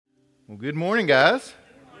Well, good morning, guys.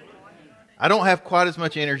 I don't have quite as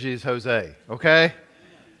much energy as Jose, okay?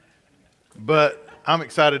 But I'm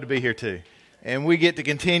excited to be here too. And we get to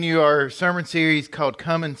continue our sermon series called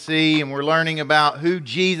Come and See, and we're learning about who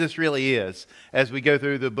Jesus really is as we go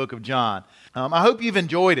through the book of John. I hope you've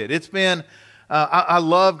enjoyed it. It's been, I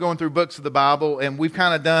love going through books of the Bible, and we've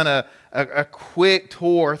kind of done a quick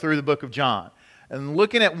tour through the book of John. And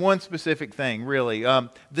looking at one specific thing, really,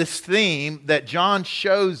 this theme that John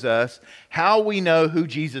shows us how we know who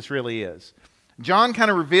Jesus really is. John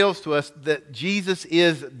kind of reveals to us that Jesus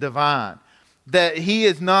is divine, that he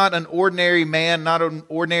is not an ordinary man, not an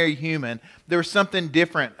ordinary human. There's something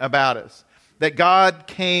different about us, that God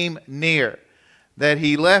came near, that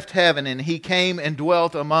he left heaven and he came and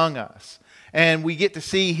dwelt among us. And we get to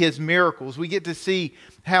see his miracles. We get to see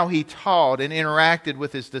how he taught and interacted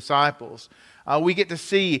with his disciples. We get to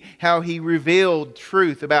see how he revealed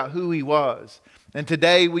truth about who he was. And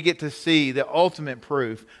today we get to see the ultimate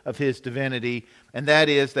proof of his divinity, and that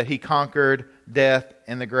is that he conquered death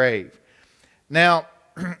and the grave. Now,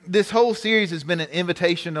 this whole series has been an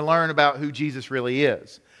invitation to learn about who Jesus really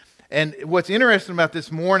is. And what's interesting about this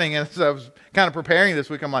morning, as I was kind of preparing this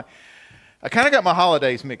week, I'm like, I kind of got my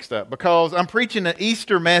holidays mixed up because I'm preaching an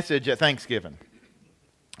Easter message at Thanksgiving.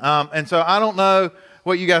 And so I don't know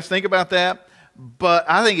what you guys think about that. But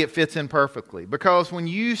I think it fits in perfectly, because when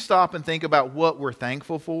you stop and think about what we're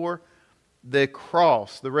thankful for, the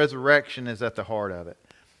cross, the resurrection is at the heart of it.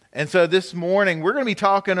 And so this morning we're going to be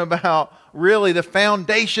talking about really the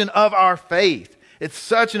foundation of our faith. It's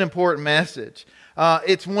such an important message.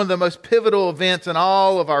 It's one of the most pivotal events in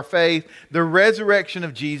all of our faith, the resurrection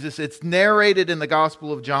of Jesus. It's narrated in the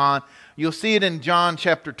Gospel of John. You'll see it in John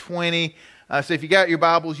chapter 20. So if you got your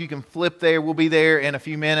Bibles, you can flip there. We'll be there in a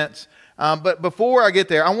few minutes. But before I get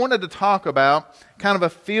there, I wanted to talk about kind of a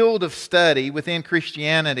field of study within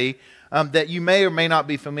Christianity that you may or may not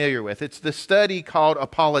be familiar with. It's the study called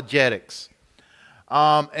apologetics.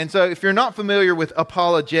 And so if you're not familiar with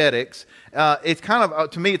apologetics, it's kind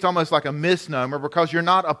of, to me, it's almost like a misnomer, because you're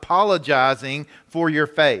not apologizing for your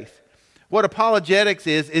faith. What apologetics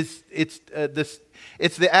is it's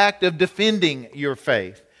the act of defending your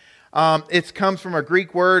faith. It comes from a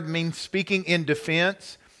Greek word, means speaking in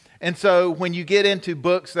defense. And so when you get into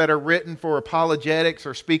books that are written for apologetics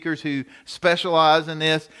or speakers who specialize in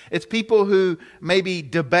this, it's people who maybe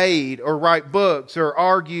debate or write books or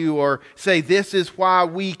argue or say, this is why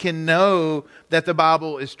we can know that the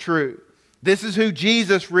Bible is true. This is who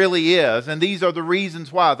Jesus really is. And these are the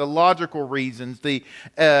reasons why, the logical reasons, the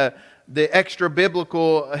extra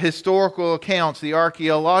biblical historical accounts, the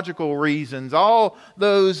archaeological reasons, all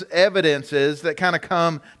those evidences that kind of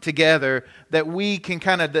come together that we can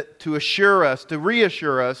kind of to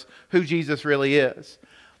reassure us who Jesus really is.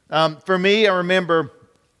 For me, I remember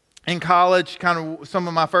in college, kind of some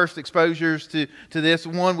of my first exposures to this.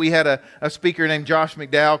 One, we had a speaker named Josh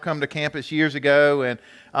McDowell come to campus years ago, and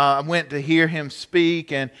I went to hear him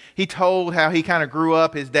speak, and he told how he kind of grew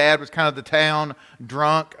up. His dad was kind of the town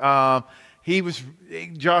drunk. Josh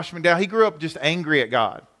McDowell, he grew up just angry at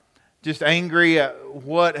God, just angry at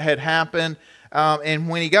what had happened. And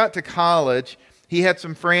when he got to college, he had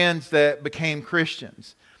some friends that became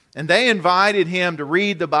Christians. And they invited him to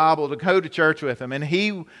read the Bible, to go to church with them. And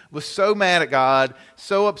he was so mad at God,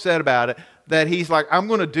 so upset about it, that he's like, I'm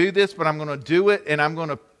going to do this, but I'm going to do it, and I'm going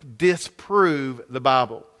to disprove the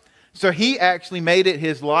Bible. So he actually made it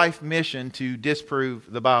his life mission to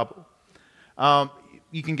disprove the Bible.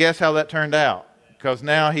 You can guess how that turned out, because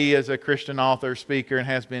now he is a Christian author, speaker, and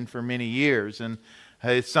has been for many years. And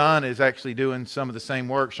his son is actually doing some of the same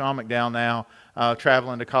work, Sean McDowell now,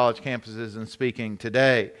 traveling to college campuses and speaking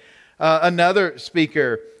today. Another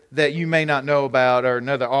speaker that you may not know about, or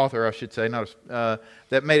another author, I should say,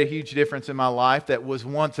 that made a huge difference in my life, that was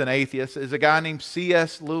once an atheist, is a guy named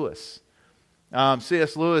C.S. Lewis.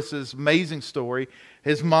 C.S. Lewis's amazing story.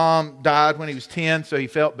 His mom died when he was 10, so he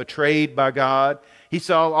felt betrayed by God. He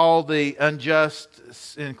saw all the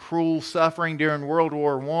unjust and cruel suffering during World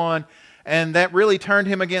War I, and that really turned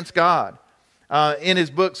him against God. In his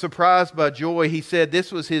book, Surprised by Joy, he said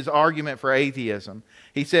this was his argument for atheism.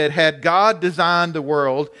 He said, had God designed the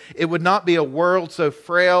world, it would not be a world so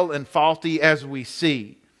frail and faulty as we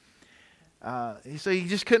see. So he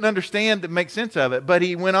just couldn't understand to make sense of it. But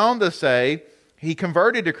he went on to say he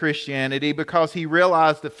converted to Christianity because he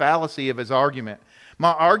realized the fallacy of his argument.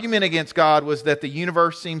 My argument against God was that the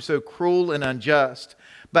universe seemed so cruel and unjust.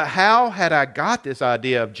 But how had I got this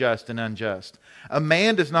idea of just and unjust? A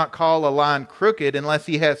man does not call a line crooked unless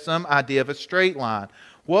he has some idea of a straight line.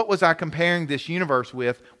 What was I comparing this universe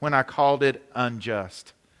with when I called it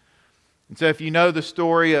unjust? And so if you know the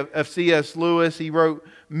story of C.S. Lewis, he wrote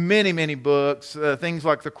many, many books, things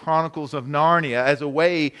like the Chronicles of Narnia, as a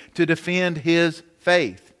way to defend his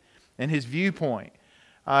faith and his viewpoint.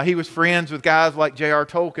 He was friends with guys like J.R.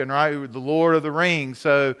 Tolkien, right, who were the Lord of the Rings.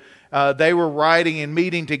 So they were writing and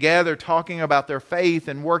meeting together, talking about their faith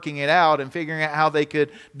and working it out and figuring out how they could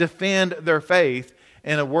defend their faith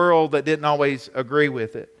in a world that didn't always agree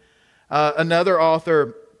with it. Another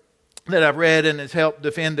author that I've read and has helped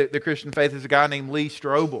defend the Christian faith is a guy named Lee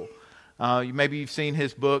Strobel. Maybe you've seen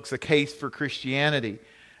his books, The Case for Christianity.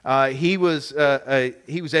 He was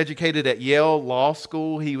educated at Yale Law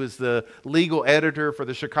School. He was the legal editor for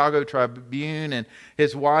the Chicago Tribune, and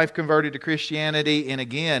his wife converted to Christianity, and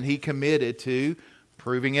again, he committed to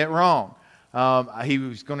proving it wrong. He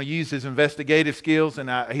was going to use his investigative skills, and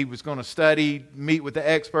he was going to study, meet with the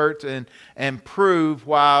experts, and prove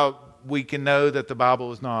why we can know that the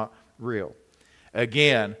Bible is not real.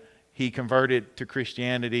 Again, he converted to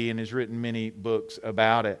Christianity and has written many books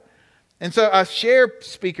about it. And so I share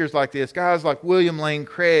speakers like this. Guys like William Lane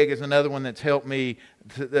Craig is another one that's helped me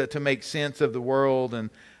to make sense of the world. And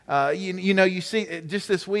you see, just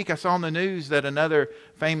this week I saw on the news that another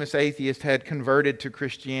famous atheist had converted to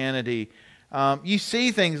Christianity. You see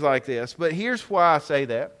things like this, but here's why I say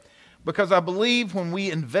that. Because I believe when we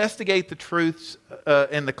investigate the truths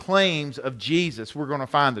and the claims of Jesus, we're going to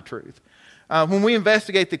find the truth. When we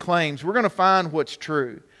investigate the claims, we're going to find what's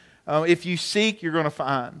true. If you seek, you're going to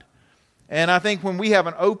find. And I think when we have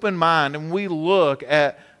an open mind and we look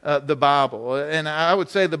at the Bible, and I would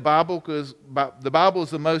say the Bible is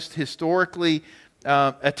the most historically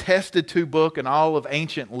attested to book in all of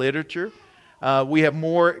ancient literature. We have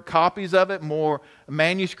more copies of it, more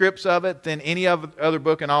manuscripts of it than any other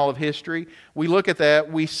book in all of history. We look at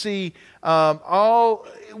that. We see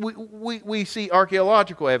we see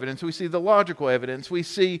archaeological evidence. We see the logical evidence. We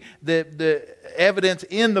see the evidence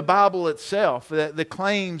in the Bible itself. The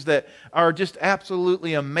claims that are just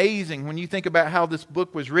absolutely amazing when you think about how this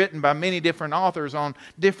book was written by many different authors on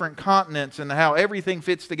different continents and how everything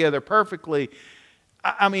fits together perfectly.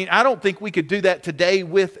 I mean, I don't think we could do that today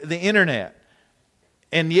with the internet.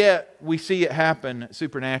 And yet, we see it happen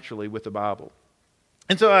supernaturally with the Bible.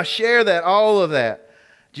 And so I share all of that,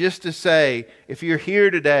 just to say, if you're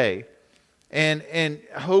here today, and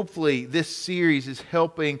hopefully this series is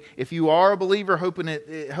helping, if you are a believer,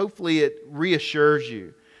 hopefully it reassures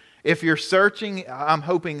you. If you're searching, I'm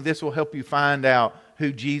hoping this will help you find out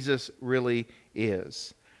who Jesus really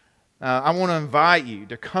is. I want to invite you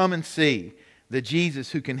to come and see the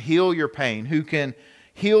Jesus who can heal your pain, who can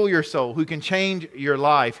heal your soul, who can change your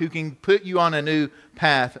life, who can put you on a new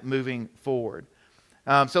path moving forward.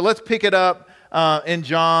 So let's pick it up in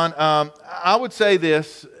John. I would say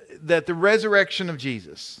this, that the resurrection of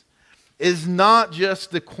Jesus is not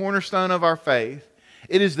just the cornerstone of our faith.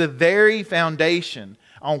 It is the very foundation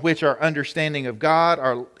on which our understanding of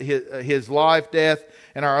God, His life, death,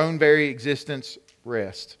 and our own very existence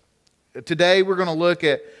rest. Today we're going to look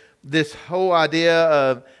at this whole idea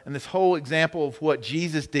of, and this whole example of what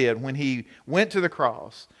Jesus did when He went to the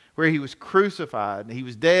cross, where He was crucified, He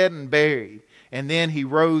was dead and buried, and then He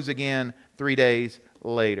rose again 3 days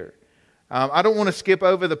later. I don't want to skip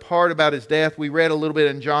over the part about His death. We read a little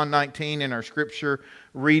bit in John 19 in our scripture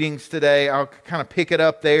readings today. I'll kind of pick it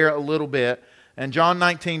up there a little bit. In John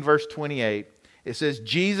 19, verse 28, it says,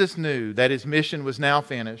 Jesus knew that His mission was now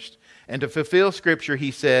finished, and to fulfill Scripture,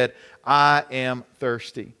 He said, I am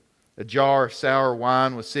thirsty. A jar of sour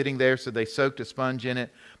wine was sitting there, so they soaked a sponge in it,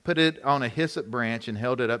 put it on a hyssop branch, and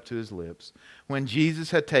held it up to His lips. When Jesus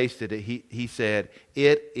had tasted it, he said,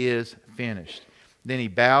 it is finished. Then He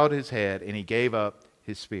bowed His head, and He gave up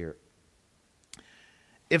His spirit.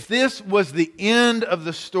 If this was the end of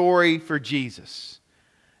the story for Jesus,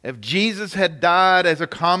 if Jesus had died as a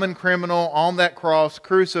common criminal on that cross,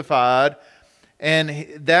 crucified, and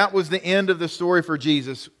that was the end of the story for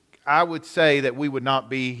Jesus, I would say that we would not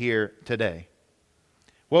be here today.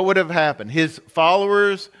 What would have happened? His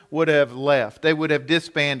followers would have left. They would have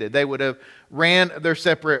disbanded. They would have ran their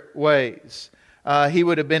separate ways. He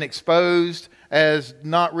would have been exposed as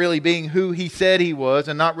not really being who He said He was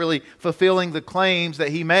and not really fulfilling the claims that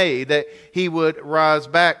He made, that He would rise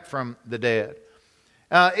back from the dead.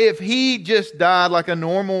 If He just died like a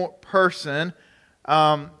normal person,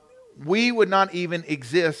 we would not even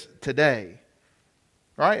exist today.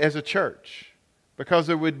 Right, as a church, because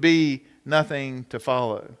there would be nothing to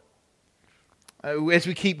follow. As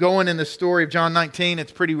we keep going in the story of John 19,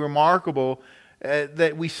 it's pretty remarkable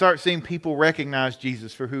that we start seeing people recognize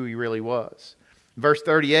Jesus for who He really was. Verse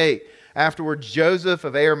 38, Afterwards, Joseph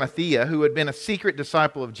of Arimathea, who had been a secret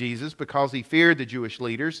disciple of Jesus because he feared the Jewish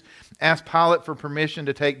leaders, asked Pilate for permission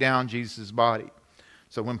to take down Jesus' body.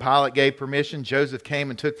 So when Pilate gave permission, Joseph came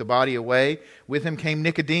and took the body away. With him came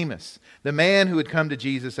Nicodemus, the man who had come to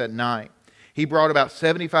Jesus at night. He brought about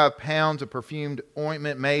 75 pounds of perfumed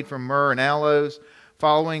ointment made from myrrh and aloes.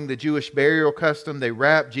 Following the Jewish burial custom, they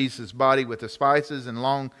wrapped Jesus' body with the spices and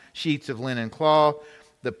long sheets of linen cloth.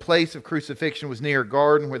 The place of crucifixion was near a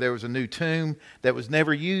garden where there was a new tomb that was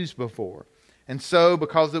never used before. And so,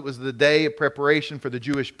 because it was the day of preparation for the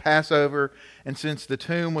Jewish Passover, and since the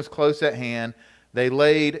tomb was close at hand, they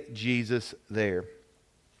laid Jesus there.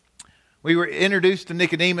 We were introduced to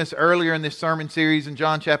Nicodemus earlier in this sermon series in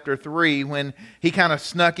John chapter 3 when he kind of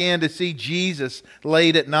snuck in to see Jesus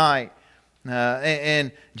late at night.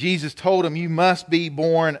 And Jesus told him, "You must be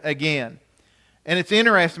born again." And it's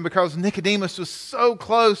interesting because Nicodemus was so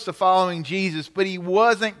close to following Jesus, but he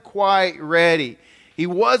wasn't quite ready. He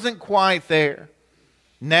wasn't quite there.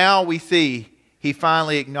 Now we see he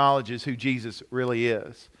finally acknowledges who Jesus really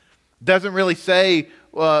is. Doesn't really say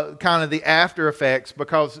kind of the after effects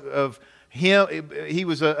because of him. He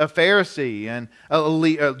was a Pharisee and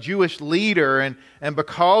a Jewish leader, and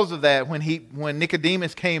because of that, when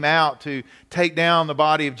Nicodemus came out to take down the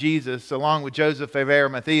body of Jesus along with Joseph of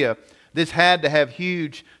Arimathea, this had to have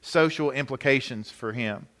huge social implications for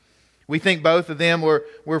him. We think both of them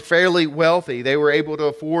were fairly wealthy. They were able to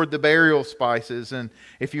afford the burial spices. And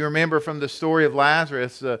if you remember from the story of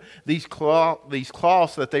Lazarus, these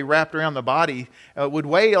cloths that they wrapped around the body would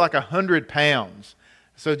weigh like 100 pounds.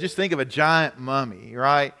 So just think of a giant mummy,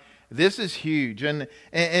 right? This is huge.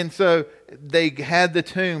 And so they had the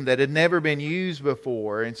tomb that had never been used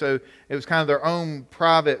before. And so it was kind of their own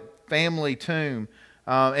private family tomb.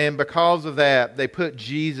 And because of that, they put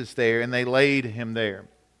Jesus there and they laid him there.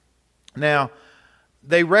 Now,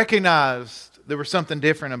 they recognized there was something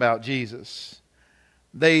different about Jesus.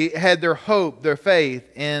 They had their hope, their faith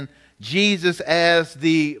in Jesus as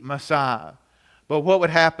the Messiah. But what would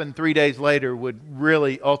happen 3 days later would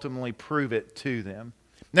really ultimately prove it to them.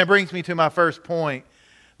 And that brings me to my first point.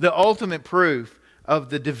 The ultimate proof of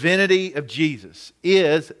the divinity of Jesus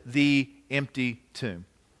is the empty tomb.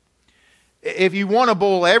 If you want to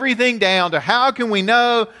boil everything down to how can we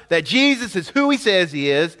know that Jesus is who he says he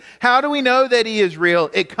is, how do we know that he is real,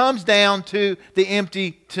 it comes down to the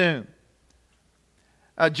empty tomb.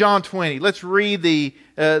 John 20, let's read the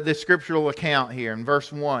scriptural account here in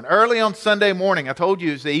verse 1. Early on Sunday morning, I told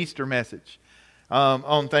you it's the Easter message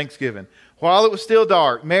on Thanksgiving. While it was still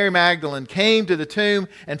dark, Mary Magdalene came to the tomb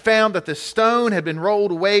and found that the stone had been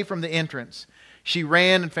rolled away from the entrance. She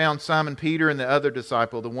ran and found Simon Peter and the other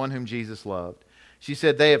disciple, the one whom Jesus loved. She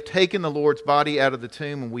said, "They have taken the Lord's body out of the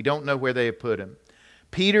tomb, and we don't know where they have put him."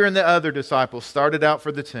 Peter and the other disciple started out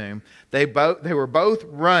for the tomb. They were both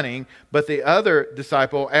running, but the other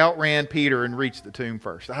disciple outran Peter and reached the tomb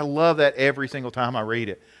first. I love that every single time I read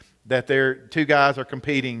it, that two guys are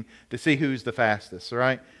competing to see who's the fastest,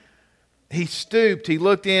 right? He stooped, he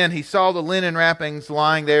looked in, he saw the linen wrappings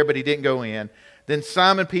lying there, but he didn't go in. Then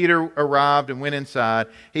Simon Peter arrived and went inside.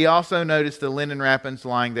 He also noticed the linen wrappings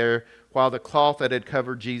lying there, while the cloth that had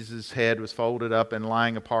covered Jesus' head was folded up and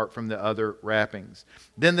lying apart from the other wrappings.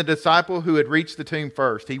 Then the disciple who had reached the tomb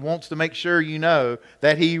first, he wants to make sure you know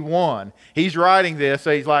that he won. He's writing this,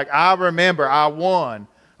 so he's like, I remember, I won.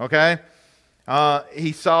 Okay?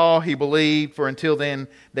 He saw, he believed, for until then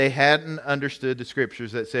they hadn't understood the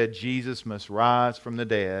scriptures that said Jesus must rise from the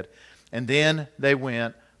dead. And then they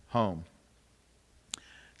went home.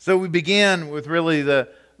 So we begin with really the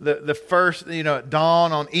first,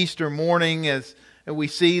 dawn on Easter morning as we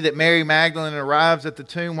see that Mary Magdalene arrives at the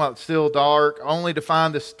tomb while it's still dark, only to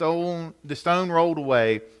find the stone rolled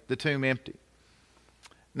away, the tomb empty.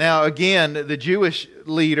 Now again, the Jewish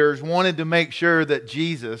leaders wanted to make sure that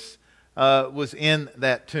Jesus was in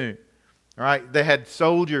that tomb. All right? They had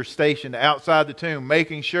soldiers stationed outside the tomb,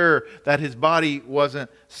 making sure that his body wasn't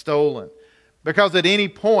stolen. Because at any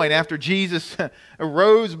point after Jesus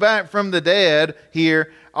rose back from the dead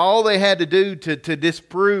here, all they had to do to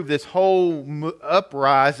disprove this whole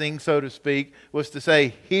uprising, so to speak, was to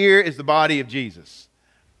say, here is the body of Jesus.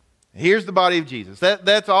 Here's the body of Jesus.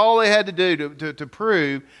 That's all they had to do to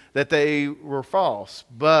prove that they were false,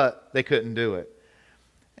 but they couldn't do it.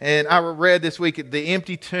 And I read this week, the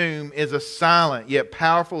empty tomb is a silent yet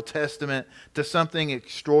powerful testament to something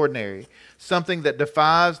extraordinary, something that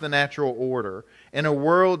defies the natural order. In a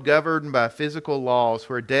world governed by physical laws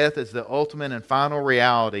where death is the ultimate and final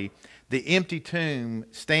reality, the empty tomb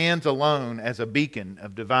stands alone as a beacon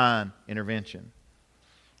of divine intervention.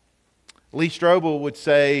 Lee Strobel would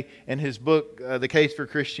say in his book, The Case for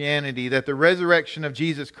Christianity, that the resurrection of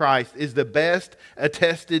Jesus Christ is the best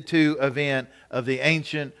attested to event of the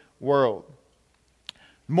ancient world.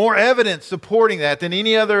 More evidence supporting that than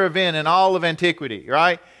any other event in all of antiquity,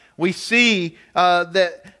 right? We see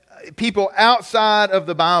that people outside of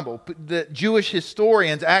the Bible, the Jewish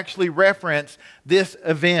historians actually reference this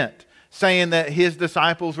event, saying that his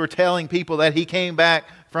disciples were telling people that he came back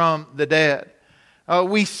from the dead.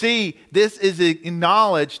 We see this is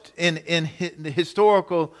acknowledged in the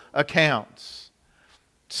historical accounts.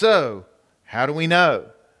 So, how do we know?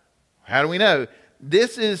 How do we know?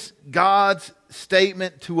 This is God's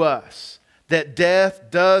statement to us that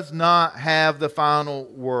death does not have the final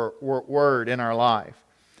word in our life.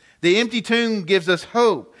 The empty tomb gives us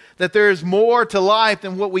hope that there is more to life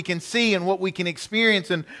than what we can see and what we can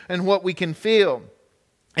experience and what we can feel.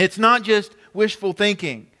 It's not just wishful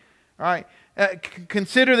thinking. All right?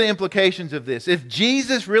 Consider the implications of this. If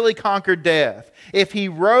Jesus really conquered death, if he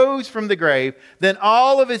rose from the grave, then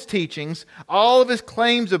all of his teachings, all of his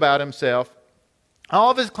claims about himself,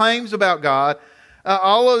 all of his claims about God,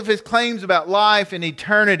 all of his claims about life and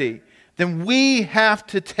eternity, then we have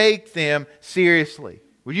to take them seriously.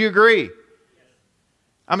 Would you agree?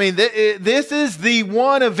 I mean, this is the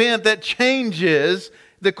one event that changes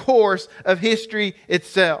the course of history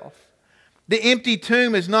itself. The empty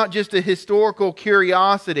tomb is not just a historical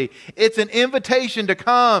curiosity. It's an invitation to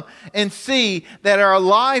come and see that our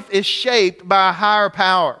life is shaped by a higher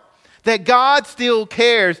power. That God still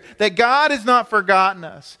cares. That God has not forgotten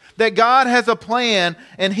us. That God has a plan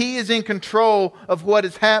and He is in control of what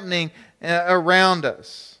is happening around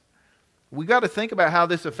us. We've got to think about how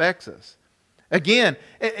this affects us. Again,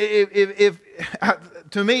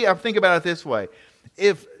 to me, I think about it this way.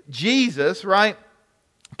 If Jesus, right,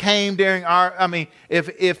 came during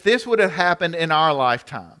if this would have happened in our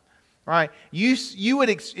lifetime, right? You would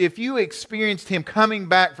if you experienced him coming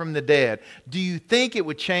back from the dead, do you think it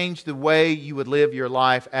would change the way you would live your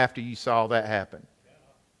life after you saw that happen?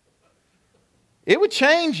 It would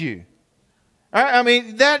change you. All right? I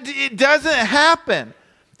mean, that it doesn't happen.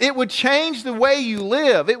 It would change the way you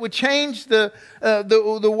live. It would change the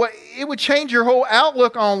way. It would change your whole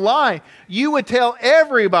outlook on life. You would tell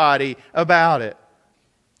everybody about it.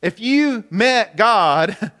 If you met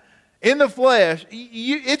God in the flesh,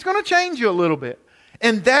 it's going to change you a little bit.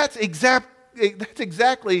 And that's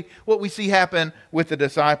exactly what we see happen with the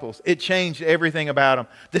disciples. It changed everything about them.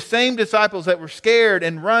 The same disciples that were scared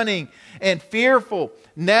and running and fearful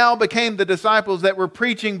now became the disciples that were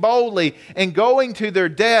preaching boldly and going to their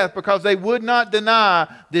death because they would not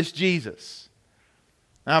deny this Jesus.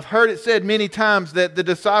 Now, I've heard it said many times that the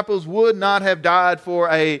disciples would not have died for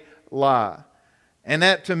a lie. And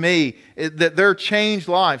that to me, that their changed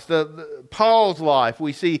lives, Paul's life,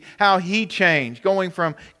 we see how he changed, going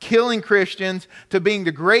from killing Christians to being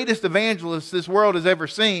the greatest evangelist this world has ever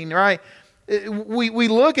seen, right? We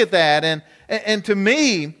look at that, and to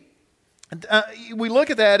me, we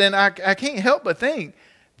look at that, and I can't help but think,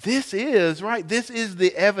 this is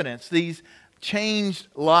the evidence, these changed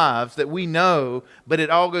lives that we know, but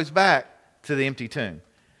it all goes back to the empty tomb.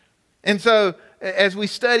 And so, as we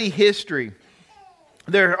study history,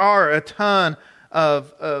 there are a ton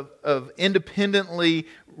of independently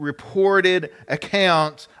reported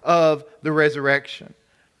accounts of the resurrection.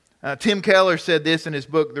 Tim Keller said this in his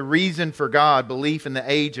book, The Reason for God, Belief in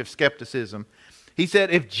the Age of Skepticism. He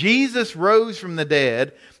said, if Jesus rose from the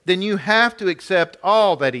dead, then you have to accept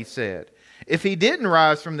all that he said. If he didn't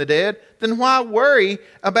rise from the dead, then why worry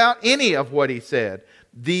about any of what he said?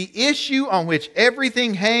 The issue on which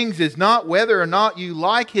everything hangs is not whether or not you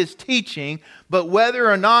like his teaching, but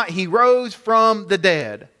whether or not he rose from the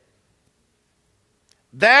dead.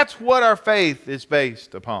 That's what our faith is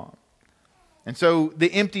based upon. And so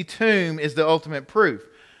the empty tomb is the ultimate proof.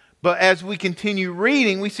 But as we continue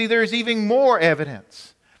reading, we see there's even more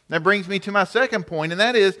evidence. That brings me to my second point, and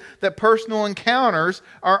that is that personal encounters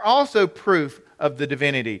are also proof of the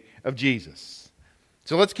divinity of Jesus.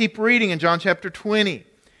 So let's keep reading in John chapter 20.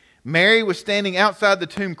 Mary was standing outside the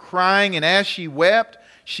tomb crying, and as she wept,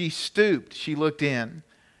 she stooped. She looked in.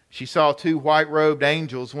 She saw two white-robed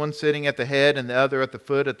angels, one sitting at the head and the other at the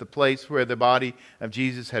foot at the place where the body of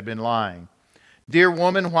Jesus had been lying. Dear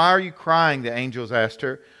woman, why are you crying? The angels asked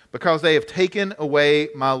her. Because they have taken away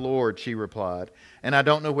my Lord, she replied, and I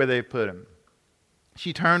don't know where they've put him.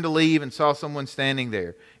 She turned to leave and saw someone standing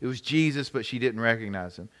there. It was Jesus, but she didn't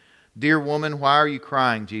recognize him. Dear woman, why are you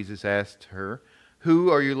crying? Jesus asked her. Who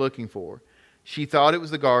are you looking for? She thought it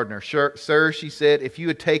was the gardener. Sir, she said, if you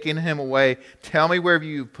had taken him away, tell me wherever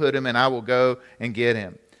you put him, and I will go and get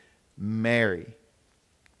him. Mary.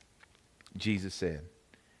 Jesus said.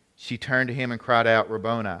 She turned to him and cried out,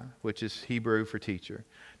 Rabboni, which is Hebrew for teacher.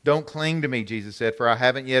 Don't cling to me, Jesus said, for I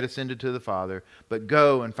haven't yet ascended to the Father, but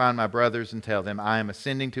go and find my brothers and tell them, I am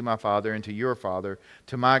ascending to my Father and to your Father,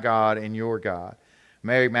 to my God and your God.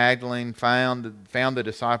 Mary Magdalene found the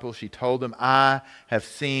disciples. She told them, I have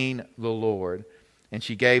seen the Lord. And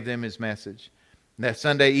she gave them his message. And that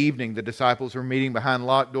Sunday evening, the disciples were meeting behind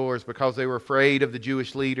locked doors because they were afraid of the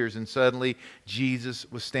Jewish leaders. And suddenly, Jesus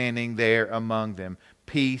was standing there among them.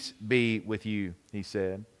 Peace be with you, he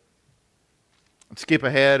said. Let's skip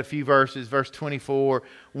ahead a few verses. Verse 24.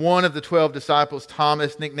 One of the 12 disciples,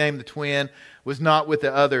 Thomas, nicknamed the twin, was not with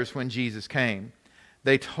the others when Jesus came.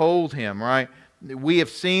 They told him, right? We have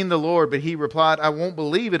seen the Lord, but he replied, I won't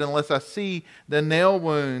believe it unless I see the nail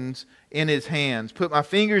wounds in his hands. Put my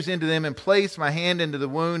fingers into them and place my hand into the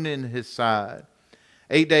wound in his side.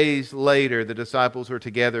 8 days later, the disciples were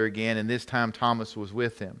together again, and this time Thomas was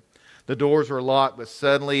with them. The doors were locked, but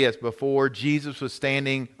suddenly, as before, Jesus was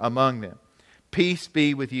standing among them. Peace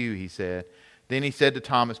be with you, he said. Then he said to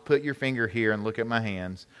Thomas, put your finger here and look at my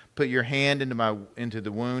hands. Put your hand into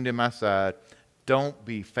the wound in my side. Don't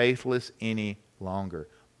be faithless any longer.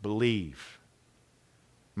 Believe.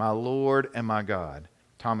 My Lord and my God,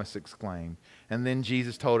 Thomas exclaimed. And then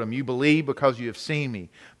Jesus told him, you believe because you have seen me.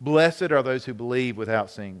 Blessed are those who believe without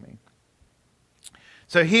seeing me.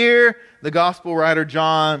 So here, the gospel writer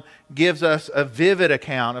John gives us a vivid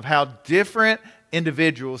account of how different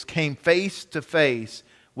individuals came face to face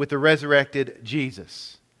with the resurrected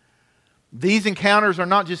Jesus. These encounters are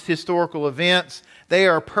not just historical events, they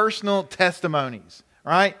are personal testimonies,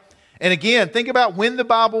 right? And again, think about when the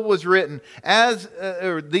Bible was written. As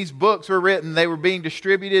these books were written, they were being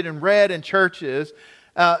distributed and read in churches.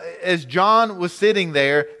 As John was sitting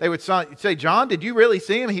there, they would say, John, did you really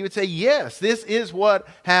see him? He would say, yes, this is what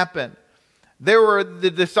happened.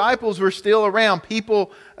 The disciples were still around.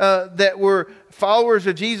 People that were followers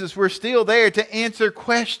of Jesus were still there to answer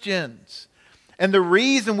questions. And the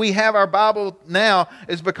reason we have our Bible now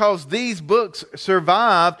is because these books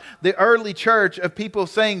survived the early church of people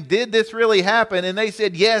saying, did this really happen? And they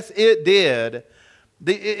said, yes, it did.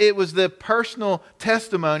 It was the personal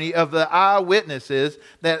testimony of the eyewitnesses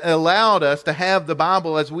that allowed us to have the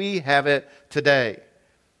Bible as we have it today.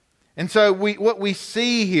 And so what we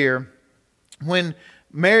see here, when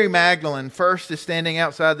Mary Magdalene first is standing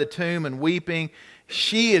outside the tomb and weeping,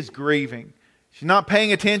 she is grieving. She's not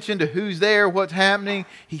paying attention to who's there, what's happening.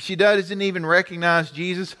 She doesn't even recognize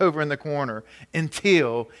Jesus over in the corner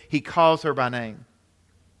until he calls her by name.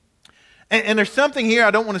 And there's something here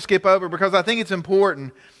I don't want to skip over because I think it's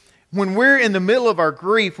important. When we're in the middle of our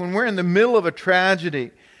grief, when we're in the middle of a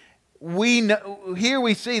tragedy, here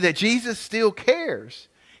we see that Jesus still cares.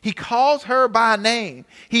 He calls her by name.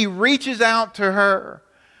 He reaches out to her.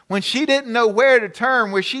 When she didn't know where to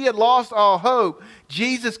turn, where she had lost all hope,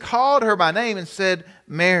 Jesus called her by name and said,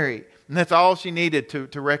 Mary. And that's all she needed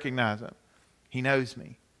to recognize him. He knows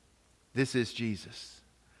me. This is Jesus.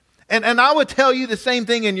 And I would tell you the same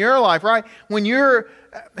thing in your life, right? When you're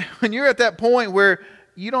at that point where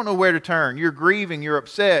you don't know where to turn, you're grieving, you're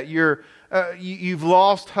upset, you've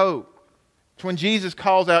lost hope. It's when Jesus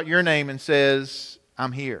calls out your name and says,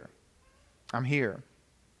 I'm here. I'm here.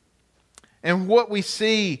 And what we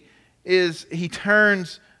see is he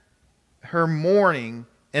turns her mourning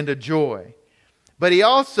into joy. But he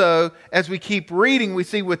also, as we keep reading, we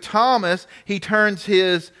see with Thomas, he turns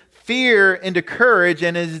his fear into courage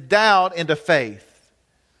and his doubt into faith.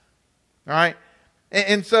 All right?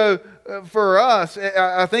 And so for us,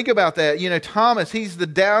 I think about that. You know, Thomas, he's the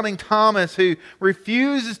doubting Thomas who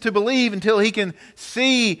refuses to believe until he can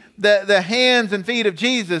see the hands and feet of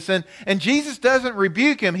Jesus. And Jesus doesn't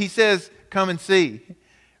rebuke him. He says, come and see.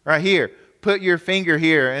 Right here. Put your finger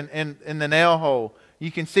here in the nail hole.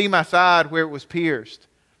 You can see my side where it was pierced.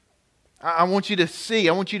 I want you to see.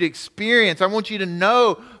 I want you to experience. I want you to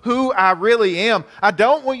know who I really am. I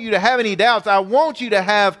don't want you to have any doubts. I want you to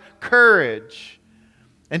have courage.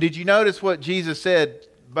 And did you notice what Jesus said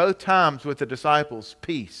both times with the disciples?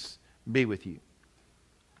 Peace be with you.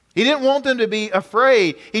 He didn't want them to be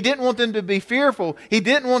afraid. He didn't want them to be fearful. He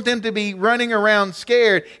didn't want them to be running around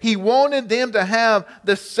scared. He wanted them to have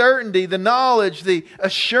the certainty, the knowledge, the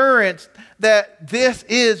assurance that this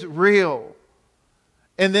is real.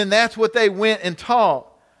 And then that's what they went and taught.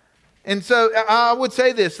 And so I would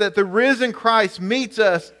say this, that the risen Christ meets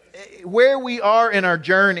us where we are in our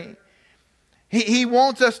journey. He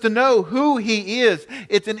wants us to know who He is.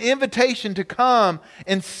 It's an invitation to come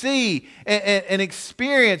and see and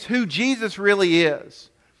experience who Jesus really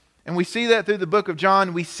is. And we see that through the book of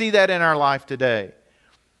John. We see that in our life today.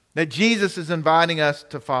 That Jesus is inviting us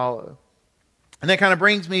to follow. And that kind of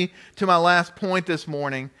brings me to my last point this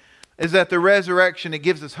morning, is that the resurrection, it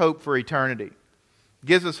gives us hope for eternity. It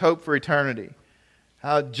gives us hope for eternity.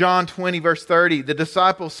 John 20, verse 30, the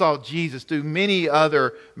disciples saw Jesus do many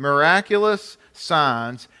other miraculous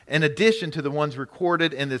signs in addition to the ones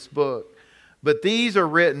recorded in this book. But these are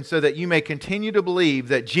written so that you may continue to believe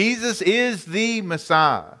that Jesus is the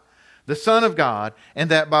Messiah, the Son of God, and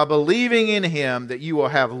that by believing in Him that you will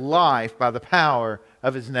have life by the power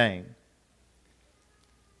of His name.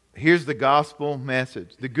 Here's the gospel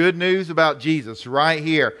message, the good news about Jesus right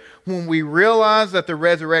here. When we realize that the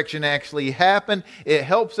resurrection actually happened, it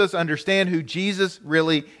helps us understand who Jesus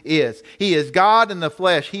really is. He is God in the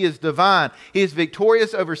flesh. He is divine. He is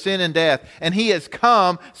victorious over sin and death. And He has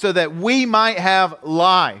come so that we might have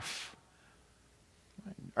life.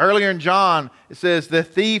 Earlier in John, it says, the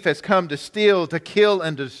thief has come to steal, to kill,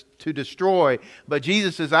 and to destroy. But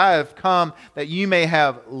Jesus says, I have come that you may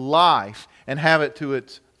have life and have it to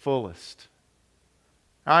its fullest.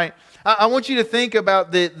 All right? I want you to think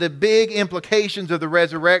about the big implications of the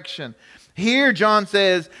resurrection. Here, John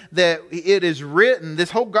says that it is written, this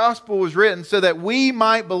whole gospel was written so that we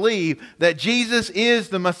might believe that Jesus is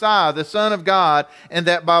the Messiah, the Son of God, and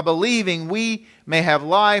that by believing we may have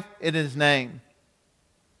life in His name.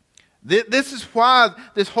 This is why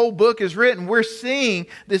this whole book is written. We're seeing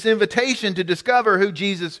this invitation to discover who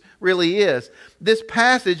Jesus really is. This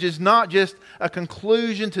passage is not just a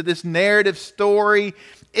conclusion to this narrative story.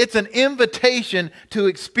 It's an invitation to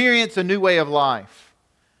experience a new way of life.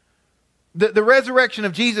 The resurrection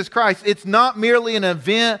of Jesus Christ, it's not merely an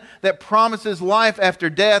event that promises life after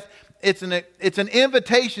death. It's an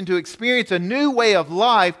invitation to experience a new way of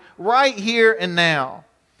life right here and now.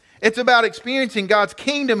 It's about experiencing God's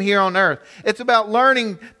kingdom here on earth. It's about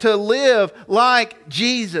learning to live like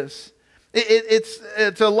Jesus.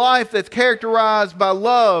 It's a life that's characterized by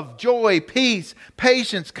love, joy, peace,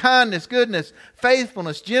 patience, kindness, goodness,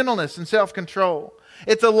 faithfulness, gentleness, and self-control.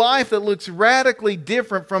 It's a life that looks radically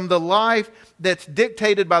different from the life that's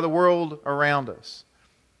dictated by the world around us.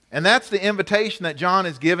 And that's the invitation that John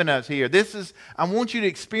has given us here. I want you to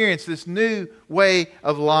experience this new way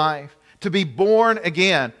of life, to be born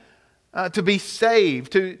again. To be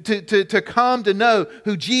saved, to come to know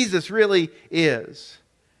who Jesus really is.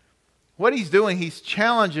 What He's doing, He's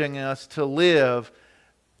challenging us to live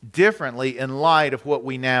differently in light of what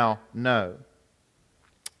we now know.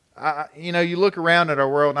 You look around at our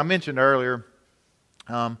world, and I mentioned earlier,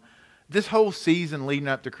 this whole season leading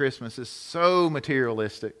up to Christmas is so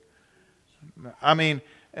materialistic. I mean,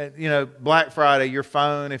 Black Friday, your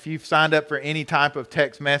phone, if you've signed up for any type of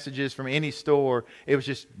text messages from any store, it was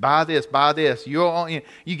just buy this, buy this. You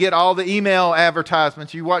get all the email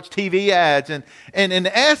advertisements, you watch TV ads, and in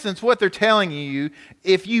essence, what they're telling you,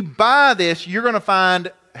 if you buy this, you're going to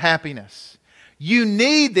find happiness. You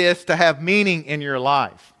need this to have meaning in your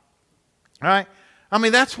life. All right? I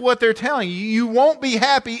mean, that's what they're telling you. You won't be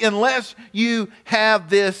happy unless you have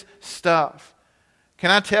this stuff. Can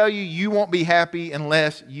I tell you, you won't be happy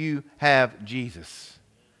unless you have Jesus.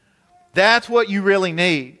 That's what you really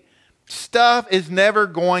need. Stuff is never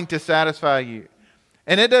going to satisfy you.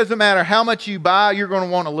 And it doesn't matter how much you buy, you're going to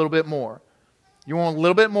want a little bit more. You want a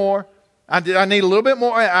little bit more. I need a little bit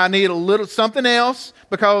more. I need a little something else,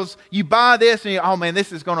 because you buy this and oh man,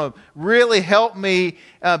 this is going to really help me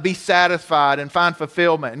be satisfied and find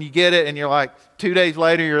fulfillment. And you get it and you're like, 2 days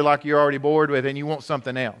later, you're already bored with it and you want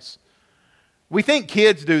something else. We think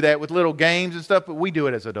kids do that with little games and stuff, but we do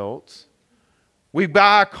it as adults. We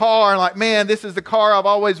buy a car and like, man, this is the car I've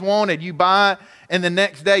always wanted. You buy it and the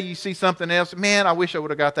next day you see something else. Man, I wish I would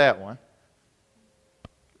have got that one.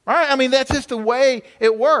 Right? I mean, that's just the way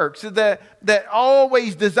it works. That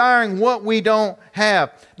always desiring what we don't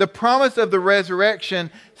have. The promise of the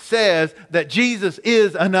resurrection says that Jesus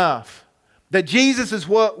is enough. That Jesus is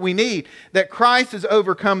what we need. That Christ has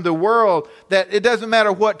overcome the world. That it doesn't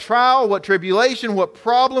matter what trial, what tribulation, what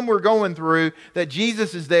problem we're going through, that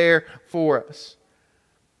Jesus is there for us.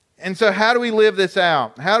 And so how do we live this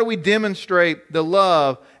out? How do we demonstrate the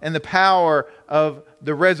love and the power of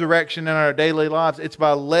the resurrection in our daily lives? It's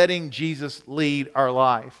by letting Jesus lead our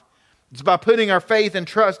life. It's by putting our faith and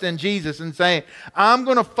trust in Jesus and saying, I'm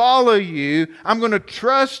going to follow you, I'm going to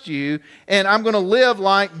trust you, and I'm going to live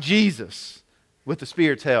like Jesus with the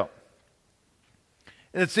Spirit's help.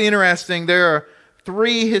 And it's interesting, there are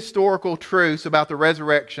 3 historical truths about the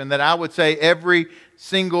resurrection that I would say every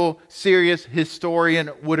single serious historian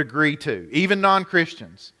would agree to, even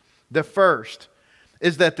non-Christians. The first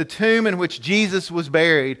is that the tomb in which Jesus was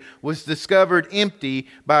buried was discovered empty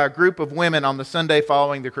by a group of women on the Sunday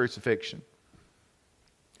following the crucifixion.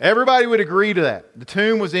 Everybody would agree to that. The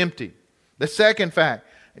tomb was empty. The second fact,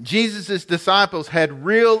 Jesus' disciples had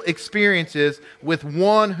real experiences with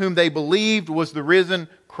one whom they believed was the risen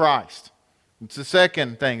Christ. It's the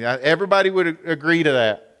second thing. Everybody would agree to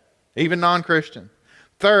that, even non-Christian.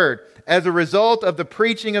 Third, as a result of the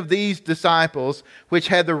preaching of these disciples, which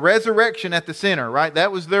had the resurrection at the center, right?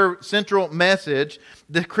 That was their central message.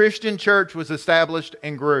 The Christian church was established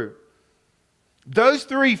and grew. Those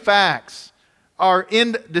three facts are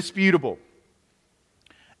indisputable.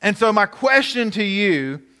 And so my question to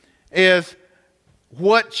you is,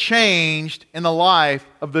 what changed in the life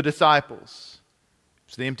of the disciples?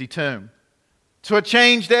 It's the empty tomb. So it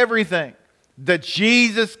changed everything. That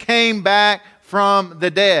Jesus came back from the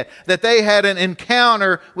dead. That they had an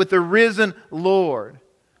encounter with the risen Lord.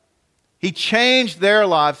 He changed their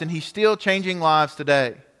lives, and He's still changing lives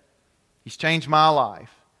today. He's changed my life.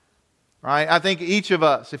 Right? I think each of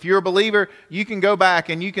us, if you're a believer, you can go back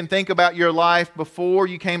and you can think about your life before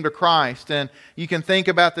you came to Christ, and you can think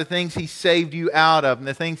about the things He saved you out of and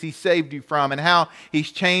the things He saved you from and how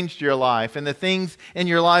He's changed your life and the things in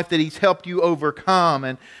your life that He's helped you overcome,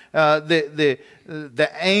 and the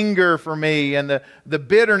anger for me and the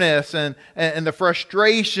bitterness and the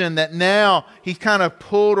frustration that now He's kind of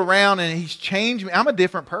pulled around and He's changed me. I'm a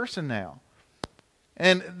different person now.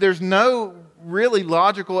 And there's no really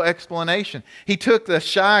logical explanation. He took the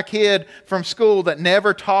shy kid from school that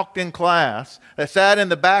never talked in class, that sat in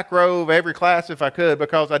the back row of every class if I could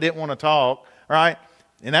because I didn't want to talk, right?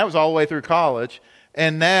 And that was all the way through college.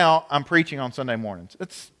 And now I'm preaching on Sunday mornings.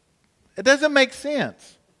 It doesn't make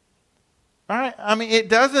sense, right? I mean, it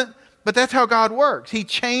doesn't, but that's how God works. He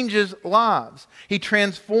changes lives. He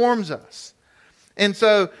transforms us. And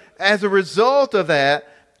so as a result of that,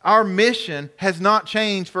 our mission has not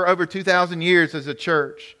changed for over 2,000 years as a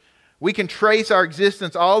church. We can trace our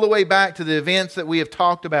existence all the way back to the events that we have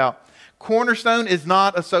talked about. Cornerstone is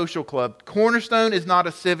not a social club. Cornerstone is not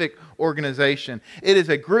a civic organization. It is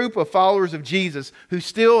a group of followers of Jesus who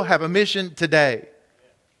still have a mission today.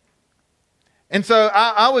 And so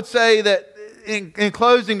I would say that in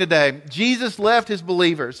closing today, Jesus left His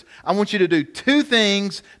believers. I want you to do two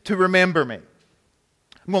things to remember me.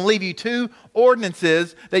 I'm going to leave you two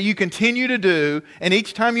ordinances that you continue to do, and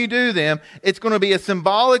each time you do them, it's going to be a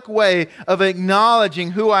symbolic way of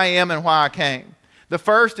acknowledging who I am and why I came. The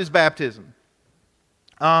first is baptism.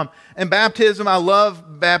 And baptism, I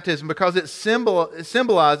love baptism because it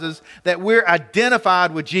symbolizes that we're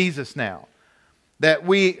identified with Jesus now. That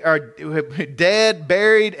we are dead,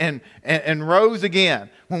 buried, and rose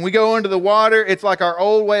again. When we go into the water, it's like our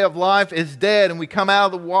old way of life is dead, and we come out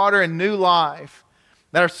of the water in new life.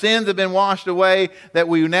 That our sins have been washed away, that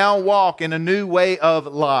we now walk in a new way of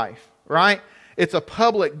life, right? It's a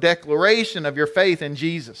public declaration of your faith in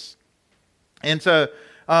Jesus. And so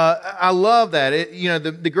I love that.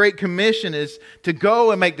 The Great Commission is to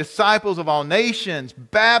go and make disciples of all nations,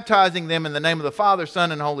 baptizing them in the name of the Father,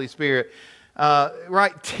 Son, and Holy Spirit.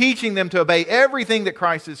 Right? Teaching them to obey everything that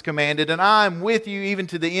Christ has commanded, and I am with you even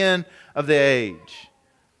to the end of the age.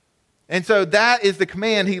 And so that is the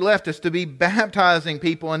command He left us, to be baptizing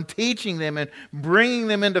people and teaching them and bringing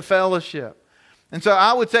them into fellowship. And so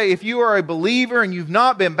I would say if you are a believer and you've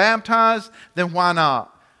not been baptized, then why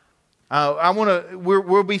not?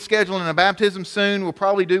 We'll be scheduling a baptism soon. We'll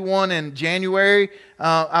probably do one in January.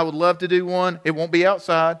 I would love to do one. It won't be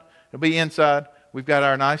outside. It'll be inside. We've got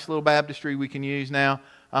our nice little baptistry we can use now.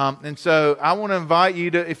 And so I want to invite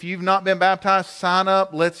you to, if you've not been baptized, sign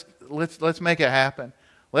up. Let's make it happen.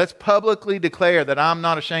 Let's publicly declare that I'm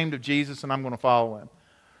not ashamed of Jesus and I'm going to follow Him.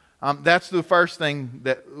 That's the first thing,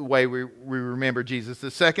 way we remember Jesus.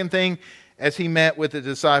 The second thing, as He met with the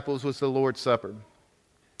disciples, was the Lord's Supper.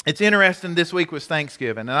 It's interesting, this week was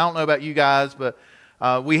Thanksgiving. And I don't know about you guys, but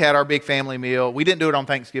we had our big family meal. We didn't do it on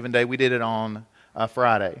Thanksgiving Day. We did it on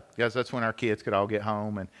Friday, because that's when our kids could all get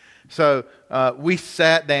home. And so we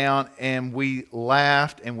sat down and we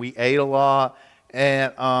laughed and we ate a lot.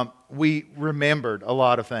 And we remembered a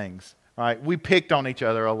lot of things, right? We picked on each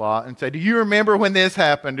other a lot and said, do you remember when this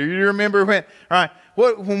happened? Do you remember when, right?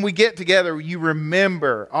 When we get together, you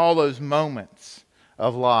remember all those moments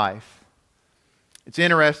of life. It's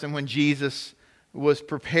interesting, when Jesus was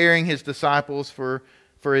preparing His disciples for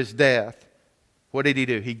His death, what did He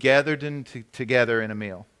do? He gathered them together in a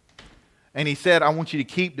meal. And He said, I want you to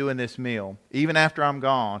keep doing this meal, even after I'm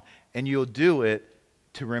gone, and you'll do it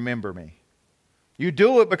to remember me. You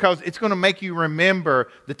do it because it's going to make you remember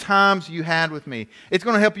the times you had with me. It's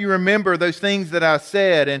going to help you remember those things that I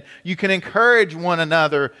said, and you can encourage one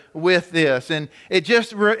another with this. And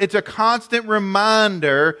it's a constant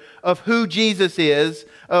reminder of who Jesus is,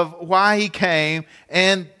 of why He came,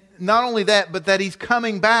 and not only that, but that He's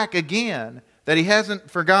coming back again, that He hasn't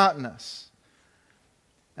forgotten us.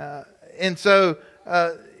 And so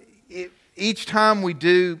each time we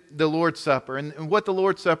do the Lord's Supper, and what the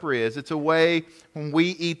Lord's Supper is, it's a way when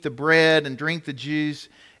we eat the bread and drink the juice,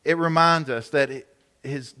 it reminds us that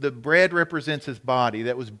the bread represents His body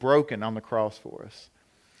that was broken on the cross for us.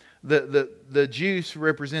 The juice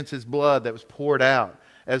represents His blood that was poured out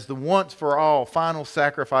as the once for all final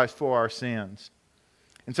sacrifice for our sins.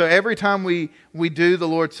 And so every time we do the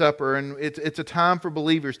Lord's Supper, and it's a time for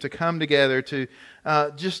believers to come together to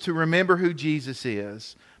just to remember who Jesus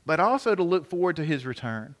is, but also to look forward to His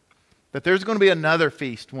return. That there's going to be another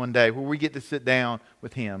feast one day where we get to sit down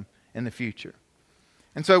with Him in the future.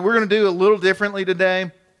 And so we're going to do a little differently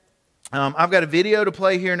today. I've got a video to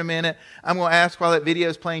play here in a minute. I'm going to ask while that video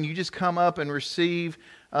is playing, you just come up and receive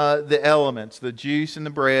the elements, the juice and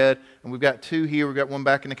the bread. And we've got 2 here. We've got one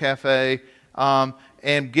back in the cafe.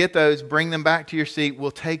 And get those, bring them back to your seat. We'll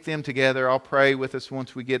take them together. I'll pray with us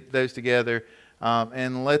once we get those together.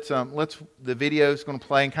 And the video is going to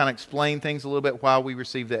play and kind of explain things a little bit while we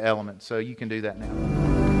receive the elements. So you can do that now.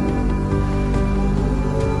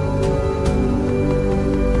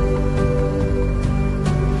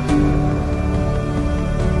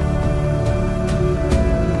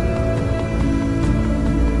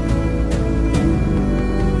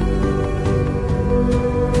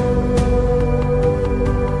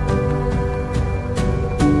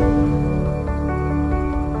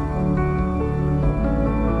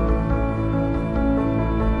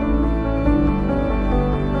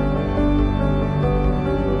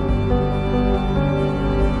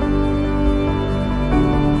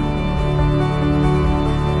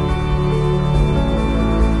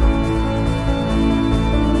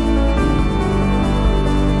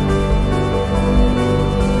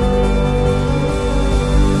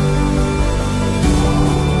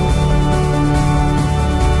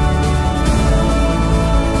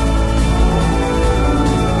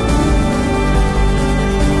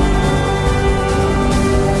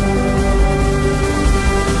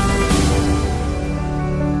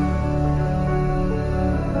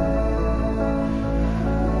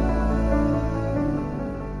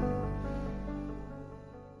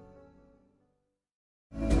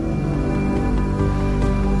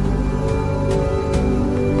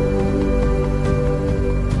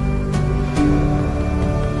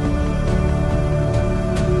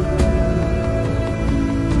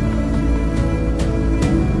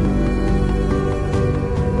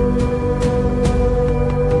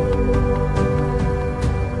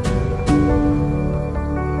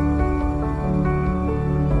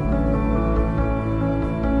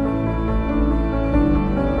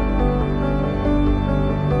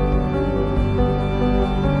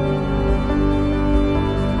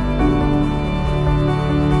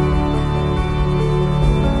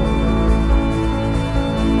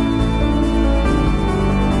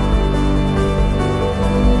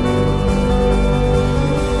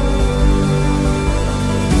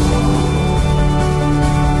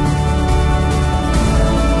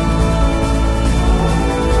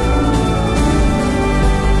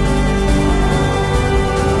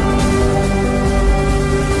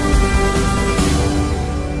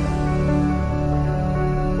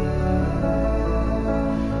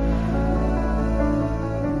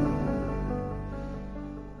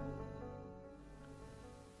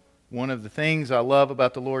 One of the things I love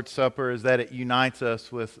about the Lord's Supper is that it unites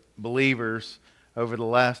us with believers over the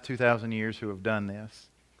last 2,000 years who have done this.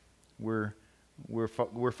 We're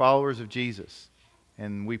followers of Jesus,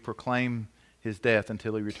 and we proclaim His death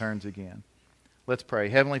until He returns again. Let's pray.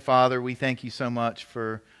 Heavenly Father, we thank You so much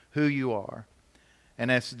for who You are. And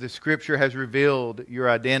as the Scripture has revealed Your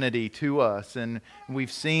identity to us, and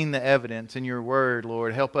we've seen the evidence in Your Word,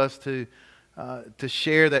 Lord, help us to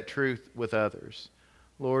share that truth with others.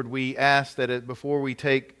 Lord, we ask that before we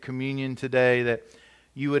take communion today, that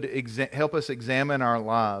You would help us examine our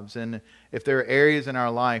lives. And if there are areas in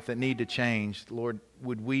our life that need to change, Lord,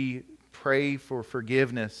 would we pray for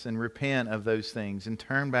forgiveness and repent of those things and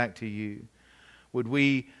turn back to You? Would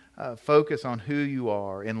we focus on who You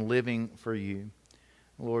are and living for You?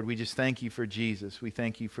 Lord, we just thank You for Jesus. We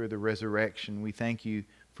thank You for the resurrection. We thank You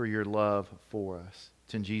for Your love for us.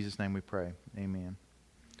 It's in Jesus' name we pray. Amen.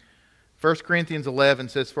 1 Corinthians 11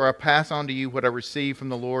 says, "For I pass on to you what I received from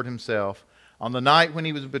the Lord Himself. On the night when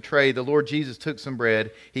He was betrayed, the Lord Jesus took some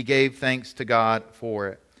bread. He gave thanks to God for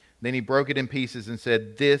it. Then He broke it in pieces and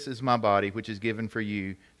said, 'This is my body, which is given for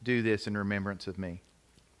you. Do this in remembrance of me.'"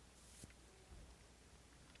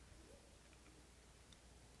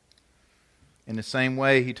 In the same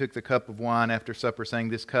way, He took the cup of wine after supper, saying,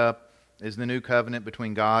 "This cup is the new covenant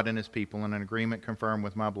between God and his people, and an agreement confirmed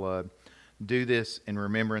with my blood. Do this in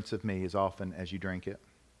remembrance of me as often as you drink it.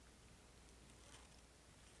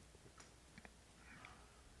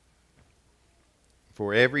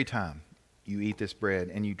 For every time you eat this bread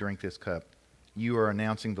and you drink this cup, you are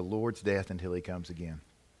announcing the Lord's death until he comes again.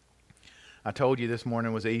 I told you this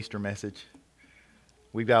morning was an Easter message.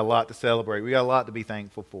 We've got a lot to celebrate. We've got a lot to be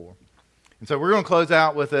thankful for. And so we're going to close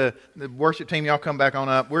out with the worship team. Y'all come back on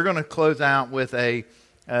up. We're going to close out with a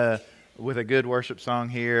good worship song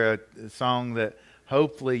here, a song that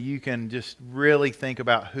hopefully you can just really think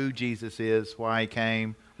about who Jesus is, why he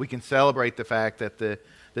came. We can celebrate the fact that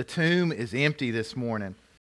the tomb is empty this morning.